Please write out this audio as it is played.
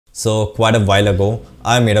So quite a while ago,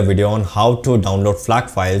 I made a video on how to download FLAC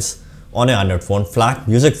files on an Android phone, FLAC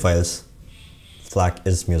music files. FLAC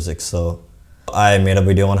is music, so I made a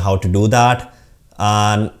video on how to do that,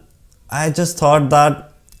 and I just thought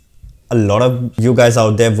that a lot of you guys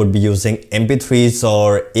out there would be using MP3s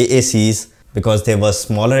or AACs because they were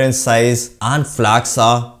smaller in size, and FLACs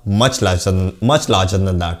are much larger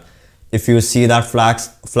than that. If you see that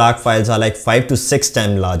FLAC files are like 5 to 6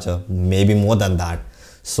 times larger, maybe more than that.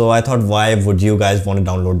 So I thought, why would you guys want to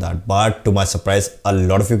download that? But to my surprise, a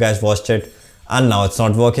lot of you guys watched it and now it's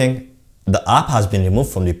not working. The app has been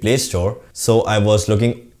removed from the Play Store. So I was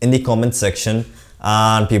looking in the comment section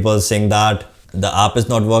and people saying that the app is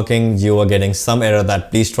not working, you are getting some error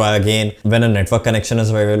that please try again when a network connection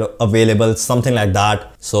is available, something like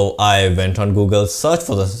that. So I went on Google, searched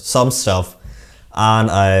for some stuff,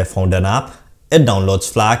 and I found an app. It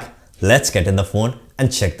downloads FLAC. Let's get in the phone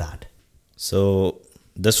and check that. So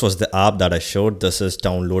this was the app that I showed. This is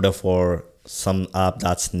downloader for some app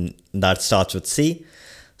that starts with C.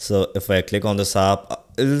 So if I click on this app,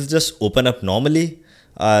 it will just open up normally.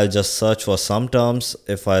 I'll just search for some terms.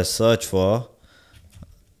 If I search for,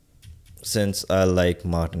 since I like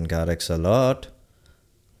Martin Garrix a lot,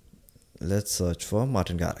 let's search for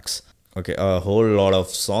Martin Garrix. Okay, a whole lot of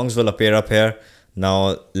songs will appear up here.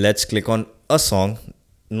 Now let's click on a song,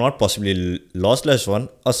 not possibly lossless one,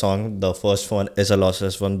 a song. The first one is a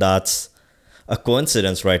lossless one. That's a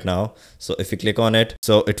coincidence right now. So if you click on it,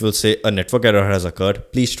 so it will say a network error has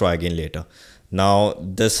occurred. Please try again later. Now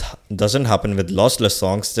this doesn't happen with lossless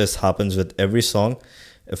songs. This happens with every song.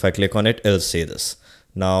 If I click on it, it'll say this.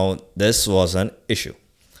 Now this was an issue.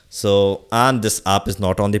 So, and this app is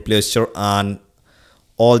not on the Play Store, and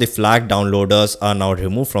all the FLAC downloaders are now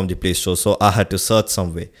removed from the Play Store. So I had to search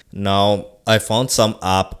some way. Now I found some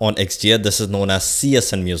app on XDA. This is known as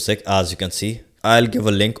CSN Music. As you can see, I'll give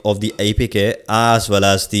a link of the APK as well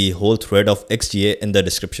as the whole thread of XDA in the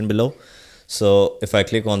description below. So if I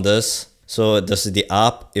click on this, so this is the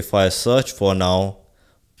app. If I search for now,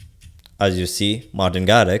 as you see, Martin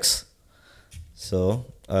Garrix. So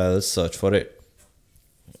I'll search for it.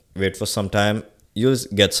 Wait for some time. You'll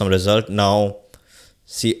get some result. Now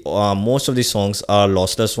see, most of the songs are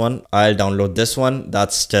lossless one. I'll download this one.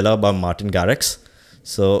 That's Stella by Martin Garrix.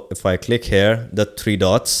 So if I click here, the 3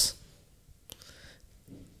 dots,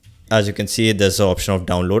 as you can see, there's an option of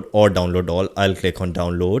download or download all. I'll click on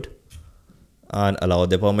download and allow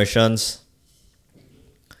the permissions.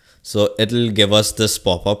 So it'll give us this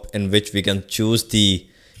pop-up in which we can choose the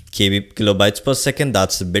kilobytes per second.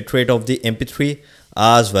 That's the bit rate of the MP3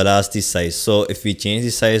 as well as the size. So if we change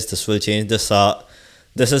the size, this will change this.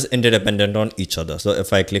 This is interdependent on each other. So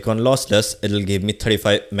if I click on lossless, it'll give me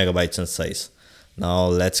 35 megabytes in size. Now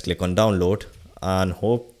let's click on download and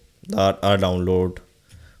hope that our download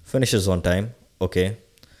finishes on time. Okay,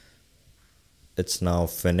 it's now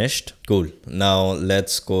finished. Cool. Now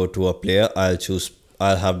let's go to a player.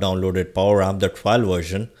 I'll have downloaded Power Amp, the trial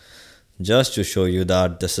version, just to show you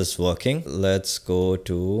that this is working. Let's go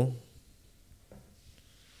to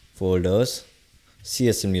folders,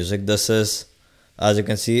 CSN Music. This is, as you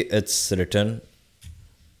can see, it's written,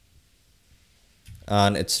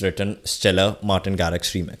 and it's written Stellar Martin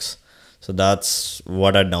Garrix Remix. So that's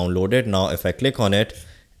what I downloaded. Now if I click on it,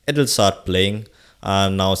 it will start playing.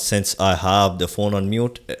 And now since I have the phone on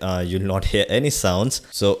mute, you'll not hear any sounds.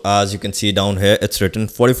 So as you can see down here, it's written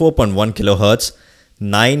 44.1 kilohertz,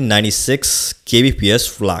 996 kbps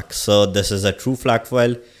FLAC. So this is a true FLAC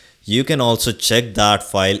file. You can also check that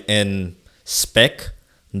file in Spec.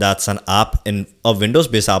 That's an app in a Windows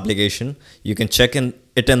based application. You can check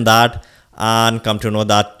it in that and come to know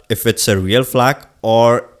that if it's a real FLAC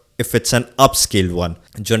or if it's an upscaled one.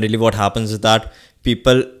 Generally what happens is that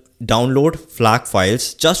people download FLAC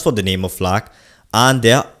files just for the name of FLAC, and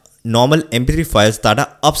they are normal MP3 files that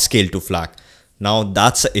are upscaled to FLAC. Now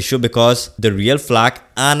that's the issue, because the real FLAC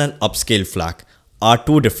and an upscaled FLAC are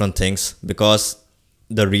two different things, because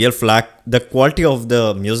the real FLAC, the quality of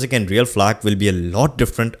the music in real FLAC will be a lot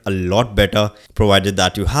different, a lot better, provided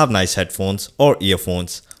that you have nice headphones or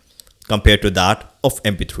earphones compared to that of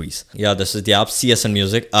MP3s. Yeah, this is the app CSN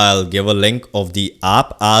Music. I'll give a link of the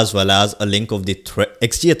app as well as a link of the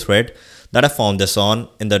XDA thread that I found this on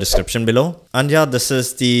in the description below. And yeah, this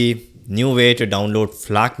is the new way to download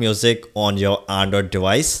FLAC music on your Android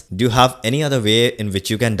device. Do you have any other way in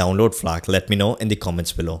which you can download FLAC? Let me know in the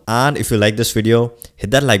comments below. And if you like this video,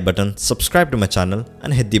 hit that like button, subscribe to my channel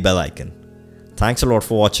and hit the bell icon. Thanks a lot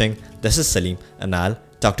for watching. This is Salim and I'll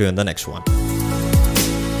talk to you in the next one.